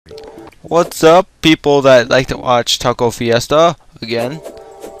What's up, people that like to watch TacoFiesta again?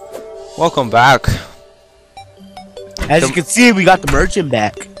 Welcome back. As you can see, we got the merchant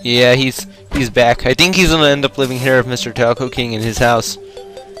back. Yeah, he's back. I think he's gonna end up living here with Mr. Taco King in his house.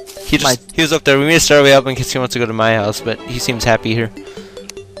 He was up there. We may start way up in case he wants to go to my house, but he seems happy here.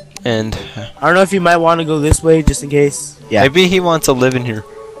 And I don't know if you might want to go this way just in case. Yeah. Maybe he wants to live in here.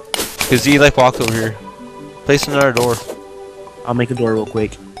 Cause he like walked over here. Place another door. I'll make a door real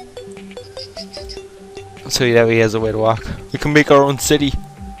quick. So that way he has a way to walk. We can make our own city.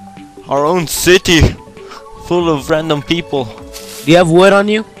 Our own city! Full of random people. Do you have wood on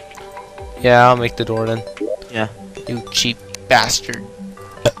you? Yeah, I'll make the door then. Yeah. You cheap bastard.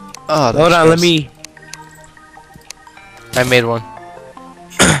 Oh, hold on, let me... I made one.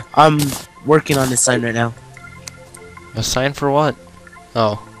 I'm working on this sign right now. A sign for what?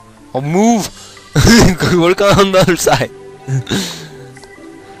 Oh. Oh, move! Work on the other side.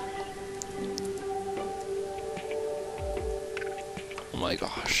 Oh my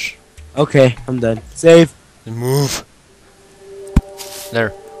gosh. Okay, I'm done. Save. Move.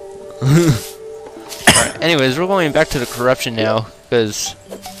 There. Alright, anyways, we're going back to the corruption now, because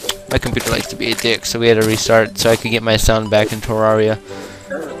my computer likes to be a dick, so we had to restart so I could get my sound back in Terraria.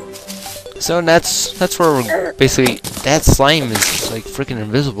 So that's where we're basically... That slime is like freaking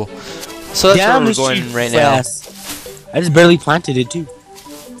invisible. So that's where we're going right now. I just barely planted it too.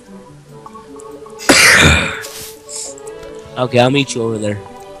 Okay, I'll meet you over there.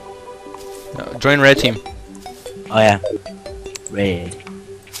 Join red team. Oh yeah, red.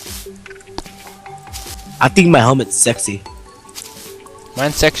 I think my helmet's sexy.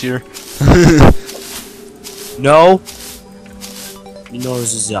 Mine's sexier. No.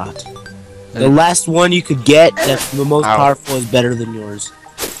 Yours is not. The last one you could get that's the most powerful is better than yours.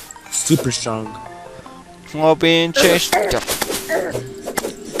 Super strong. While being chased.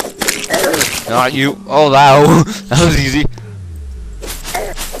 Not you. Oh, wow. That was easy.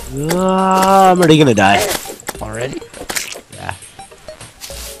 I'm already gonna die. Already? Yeah.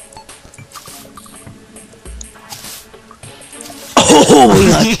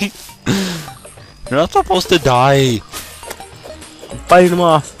 Oh, you're not supposed to die. I'm fighting him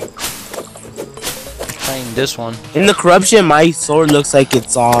off. Fighting this one. In the corruption, my sword looks like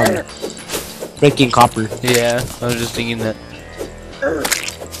it's on freaking copper. Yeah, I was just thinking that.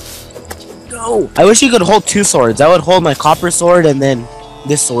 No. I wish you could hold two swords. I would hold my copper sword and then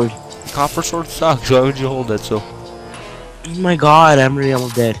this sword. Copper sword sucks. Why would you hold that so? Oh my god, I'm really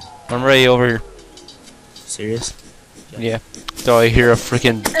almost dead. I'm ready over here. Serious? Yeah. So I hear a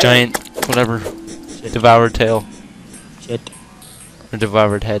freaking giant, whatever, devoured tail. Shit. Or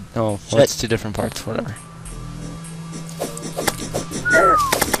devoured head. Oh, well, it's two different parts. Whatever.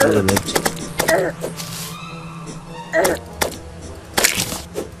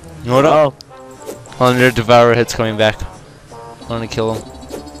 What up? Oh, their devoured head's coming back. I want to kill him.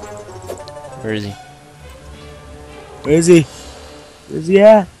 Where is he? Where is he? Where's he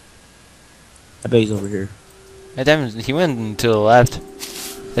at? I bet he's over here. He went to the left.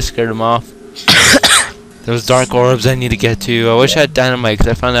 I scared him off. Those dark orbs I need to get to. I wish I had dynamite,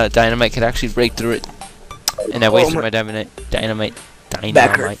 because I found out dynamite could actually break through it. And I wasted my dynamite.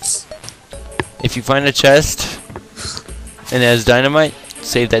 If you find a chest and it has dynamite,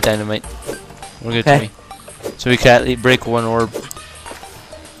 save that dynamite. We're good to me. So we can at least break one orb.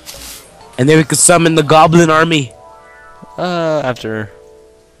 And then we could summon the goblin army. After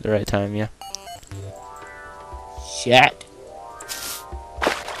the right time, yeah. Shit.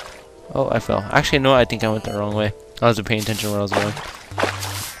 Oh, I fell. Actually, no, I think I went the wrong way. I wasn't paying attention where I was going.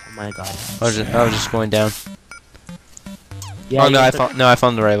 Oh my god. I was just going down. Yeah, oh no, I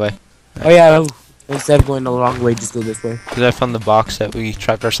found the right way. Oh yeah, instead of going the wrong way, just go this way. Because I found the box that we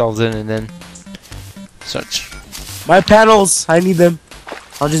trapped ourselves in, and then such. My panels, I need them.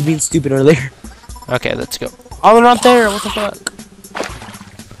 I was just being stupid earlier. Okay, let's go. Oh, they're not there. What the fuck?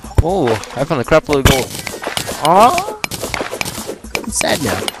 Oh, I found a crap load of gold. Oh, I'm sad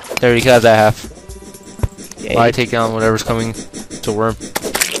now. There, you got that half. Yeah, I take down whatever's coming to worm.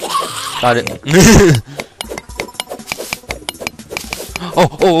 Got it.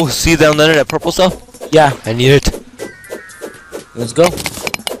 oh, see down there that purple stuff? Yeah. I need it. Let's go.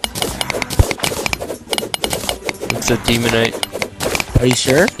 It's a demonite. Are you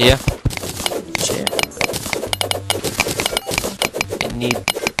sure? Yeah. Shit. I need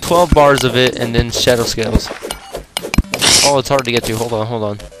 12 bars of it and then shadow scales. Oh, it's hard to get to. Hold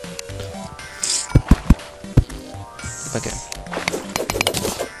on. Okay.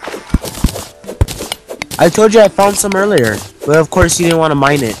 I told you I found some earlier, but of course you didn't want to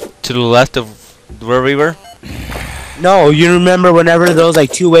mine it. To the left of where we were? No, you remember whenever there was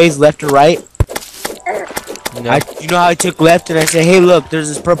like 2 ways, left or right? No. You know how I took left and I said, hey look, there's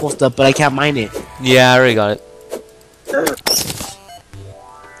this purple stuff, but I can't mine it. Yeah, I already got it.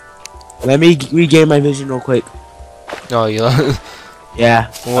 Let me regain my vision real quick. No, you.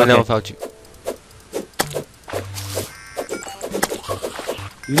 Yeah. Well, no, without you.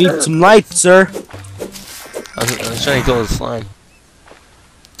 You need some light, sir. I was trying to kill the slime.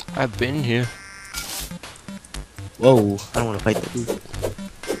 I've been here. Whoa, I don't want to fight that dude.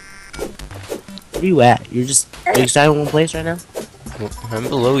 Where you at? Are you stuck in one place right now? I'm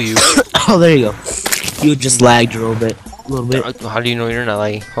below you. Oh, there you go. You just lagged a little bit. How do you know you're not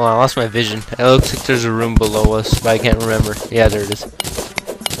lagging? Hold on, I lost my vision. It looks like there's a room below us, but I can't remember. Yeah, there it is.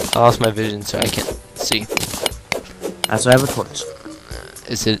 I lost my vision, so I can't see. So I have a torch.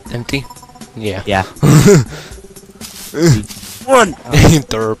 Is it empty? Yeah. Yeah. One.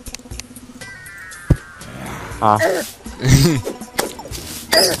 Derp.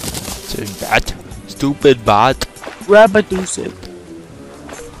 Bat. Stupid bot. Rabbit-doosid.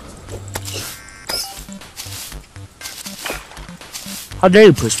 How dare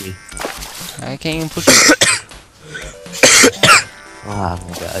you push me? I can't even push it. Oh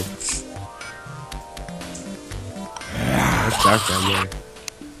my god. It's dark down there.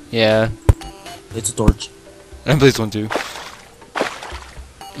 Yeah. It's a torch. I placed one too.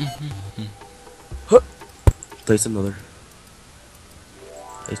 Place another.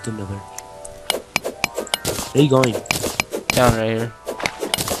 Place another. Where are you going? Down right here.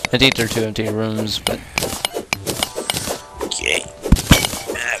 I think there are 2 empty rooms, but Okay.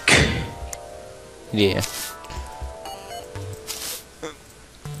 Back. yeah.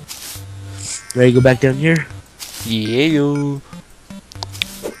 Ready to go back down here? Yeah, yo.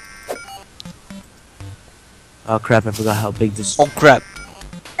 Oh crap, I forgot how big this. Oh crap.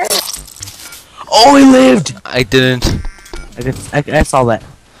 Oh, he lived! I didn't. I saw that.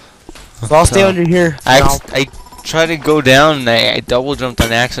 So I'll stay under here. I tried to go down and I double jumped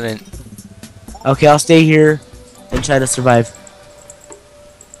on accident. Okay, I'll stay here and try to survive.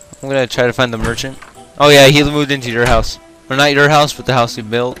 I'm gonna try to find the merchant. Oh yeah, he moved into your house. Or not your house, but the house you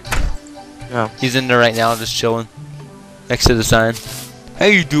built. No. He's in there right now, just chilling. Next to the sign. How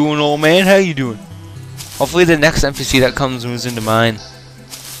you doing, old man? How you doing? Hopefully the next NPC that comes moves into mine.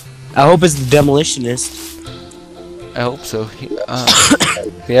 I hope it's the demolitionist. I hope so.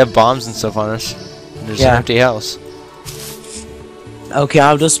 We have bombs and stuff on us. And there's an empty house. Okay,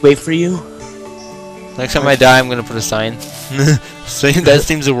 I'll just wait for you. Next time I die, I'm gonna put a sign. So that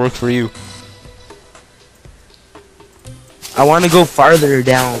seems to work for you. I want to go farther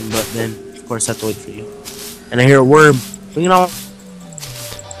down, but then, of course, I have to wait for you. And I hear a worm. Bring it on.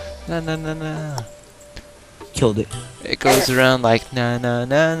 Na na na na. Killed it. It goes around like na na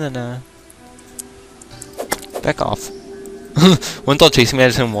na na na. Back off. One thought chasing me, I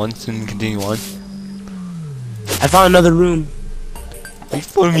just hit him once and continue on. I found another room. Wait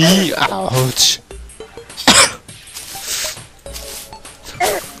for me! Ouch!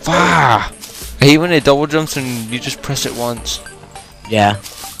 Fah! I hate when it double jumps and you just press it once. Yeah.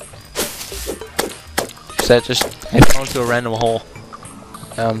 So that just I fell into a random hole.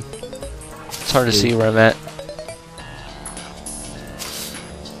 It's hard to see where I'm at.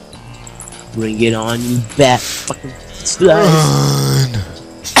 Bring it on, you bat fucking slide.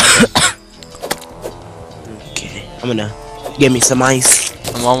 Okay, I'm gonna get me some ice.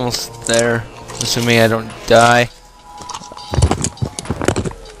 I'm almost there, assuming I don't die.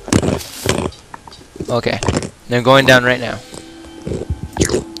 Okay, they're going down right now.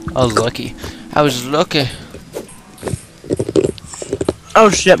 I was lucky. I was lucky. Oh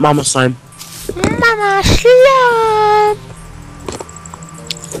shit, Mama slime. Mama slime.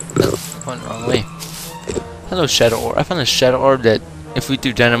 Went wrong way. Hello, shadow orb. I found a shadow orb that, if we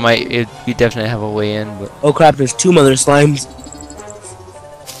do dynamite, we definitely have a way in. But Oh crap, there's 2 mother slimes.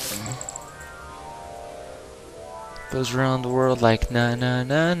 goes around the world like na na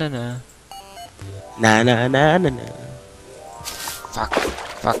na na na. Nah, nah, nah, nah, nah.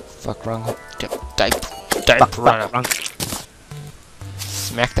 Fuck, wrong. Die, piranha. Wrong.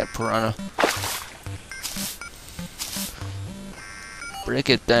 Smack that piranha. Break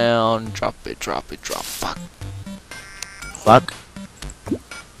it down. Drop it. Fuck. Fuck.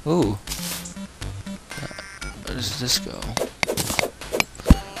 Ooh. Where does this go?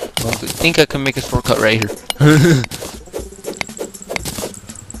 Well, I think I can make a shortcut right here.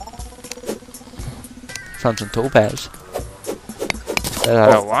 Found some topaz. But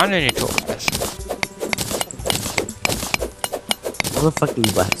I don't want any topaz. Motherfucking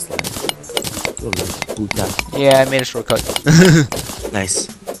black slime. Yeah, I made a shortcut. Nice.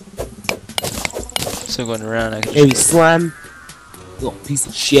 Still going around. I can Baby slime. Little piece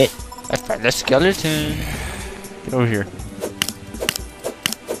of shit. I found a skeleton. Get over here.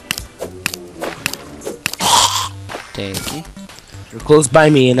 Thank you. You're close by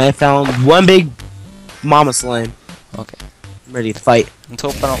me, and I found one big mama slime. Okay. I'm ready to fight. Let's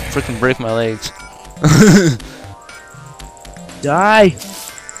hope I don't freaking break my legs. Die!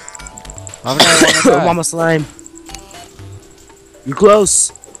 Why would I wanna die? Mama slime. You're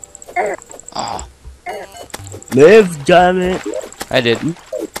close. Oh, Live, damn it. I did.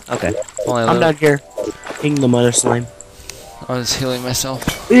 Okay. Only a I'm little. down here. Hitting the mother slime. I was healing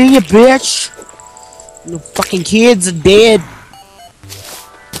myself. Eat it, bitch! No fucking kids are dead.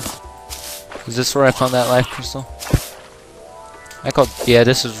 Is this where I found that life crystal? Yeah,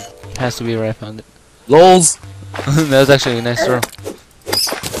 this has to be where I found it. Lols. That was actually a nice throw.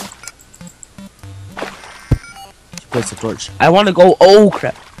 Place the torch. I want to go. Oh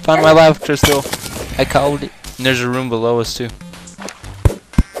crap! Found my life crystal. I called it. And there's a room below us too.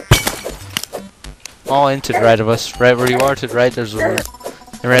 All in to the right of us. Right where you are to the right, there's a room.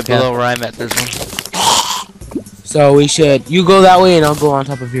 And right below where I'm at, there's one. So we should. You go that way, and I'll go on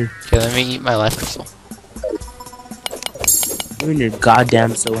top of here. Okay, let me eat my life crystal. You and your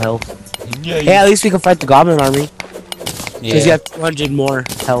goddamn so health. Yeah. Hey, at least we can fight the goblin army. Because you Yeah. have 200 more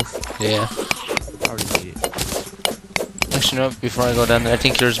health. Yeah. Actually, no. Before I go down there, I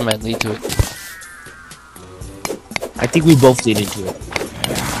think yours might lead to it. I think we both lead into it.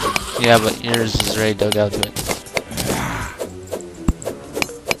 Yeah, but yours is already dug out to it.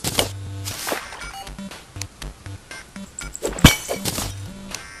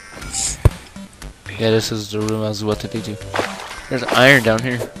 Yeah, this is the room I was about to do to. There's iron down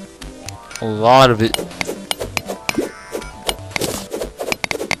here. A lot of it.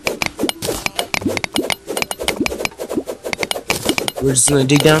 We're just gonna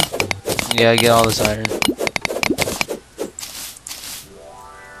dig down. Yeah, I get all this iron.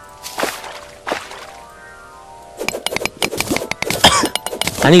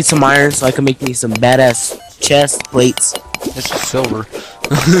 I need some iron so I can make me some badass chest plates. It's just silver.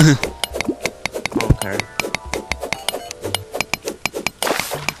 Okay.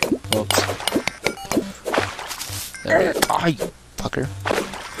 Oops. There. Ah, you fucker.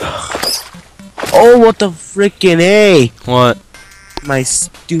 Oh, what the frickin' A? What? My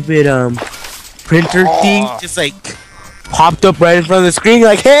stupid printer thing just like popped up right in front of the screen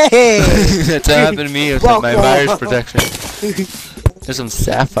like, hey! That's what happened to me with my virus protection. There's some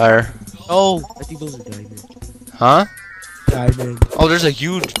sapphire. Oh, I think those are diamonds. Huh? Diamond. Oh, there's a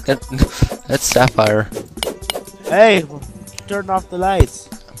huge... That's sapphire. Hey, turn off the lights.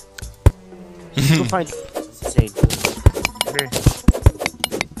 Go find it's insane.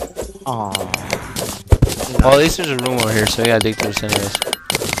 Aww. Well, at least there's a room over here, so we gotta dig through this anyways.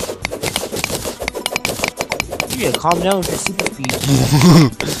 Yeah, calm down with your super speed.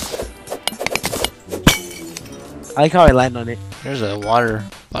 I like how I land on it. There's a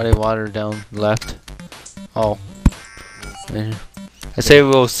body of water down left. Oh. Right. I say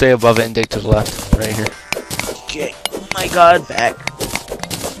we'll stay above it and dig to the left, right here. Okay. Oh my god, back.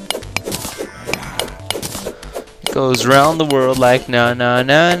 It goes round the world like na na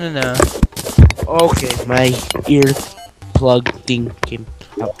na na na. Okay, my ear plug thing came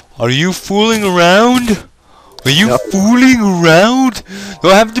out. Are you fooling around? Are you fooling around? Do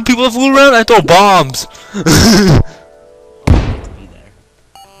I have the people that fool around? I throw bombs.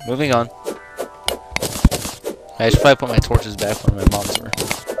 Moving on. I should probably put my torches back where my bombs were.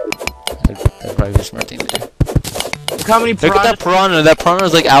 That'd probably be a smart thing to do. Look how many Look at that piranha. That piranha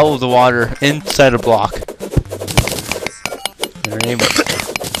is like out of the water, inside a block. Her name.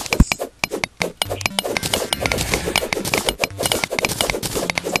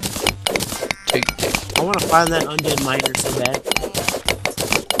 I want to find that undead miner so bad.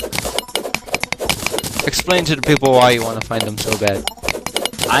 Explain to the people why you want to find them so bad.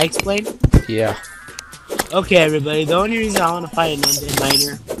 I explain? Yeah. Okay, everybody. The only reason I want to find an undead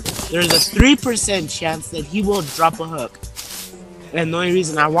miner, there's a 3% chance that he will drop a hook. And the only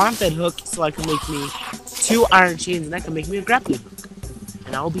reason I want that hook so I can make me 2 iron chains and that can make me a grappling hook.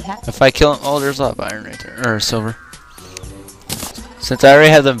 And I will be happy. If I kill him, oh, there's a lot of iron right there, or silver. Since I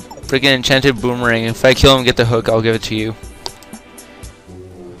already have the freaking enchanted boomerang, if I kill him and get the hook, I'll give it to you.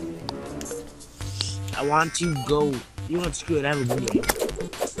 I want to go. You want to screw it? I have a boomerang.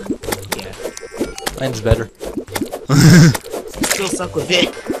 Yeah. Mine's better. Still suck with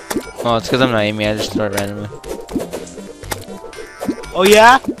it. Oh, it's because I'm not aiming. I just throw it randomly. Oh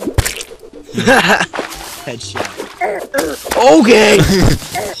yeah. Headshot. Okay.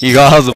 You got all the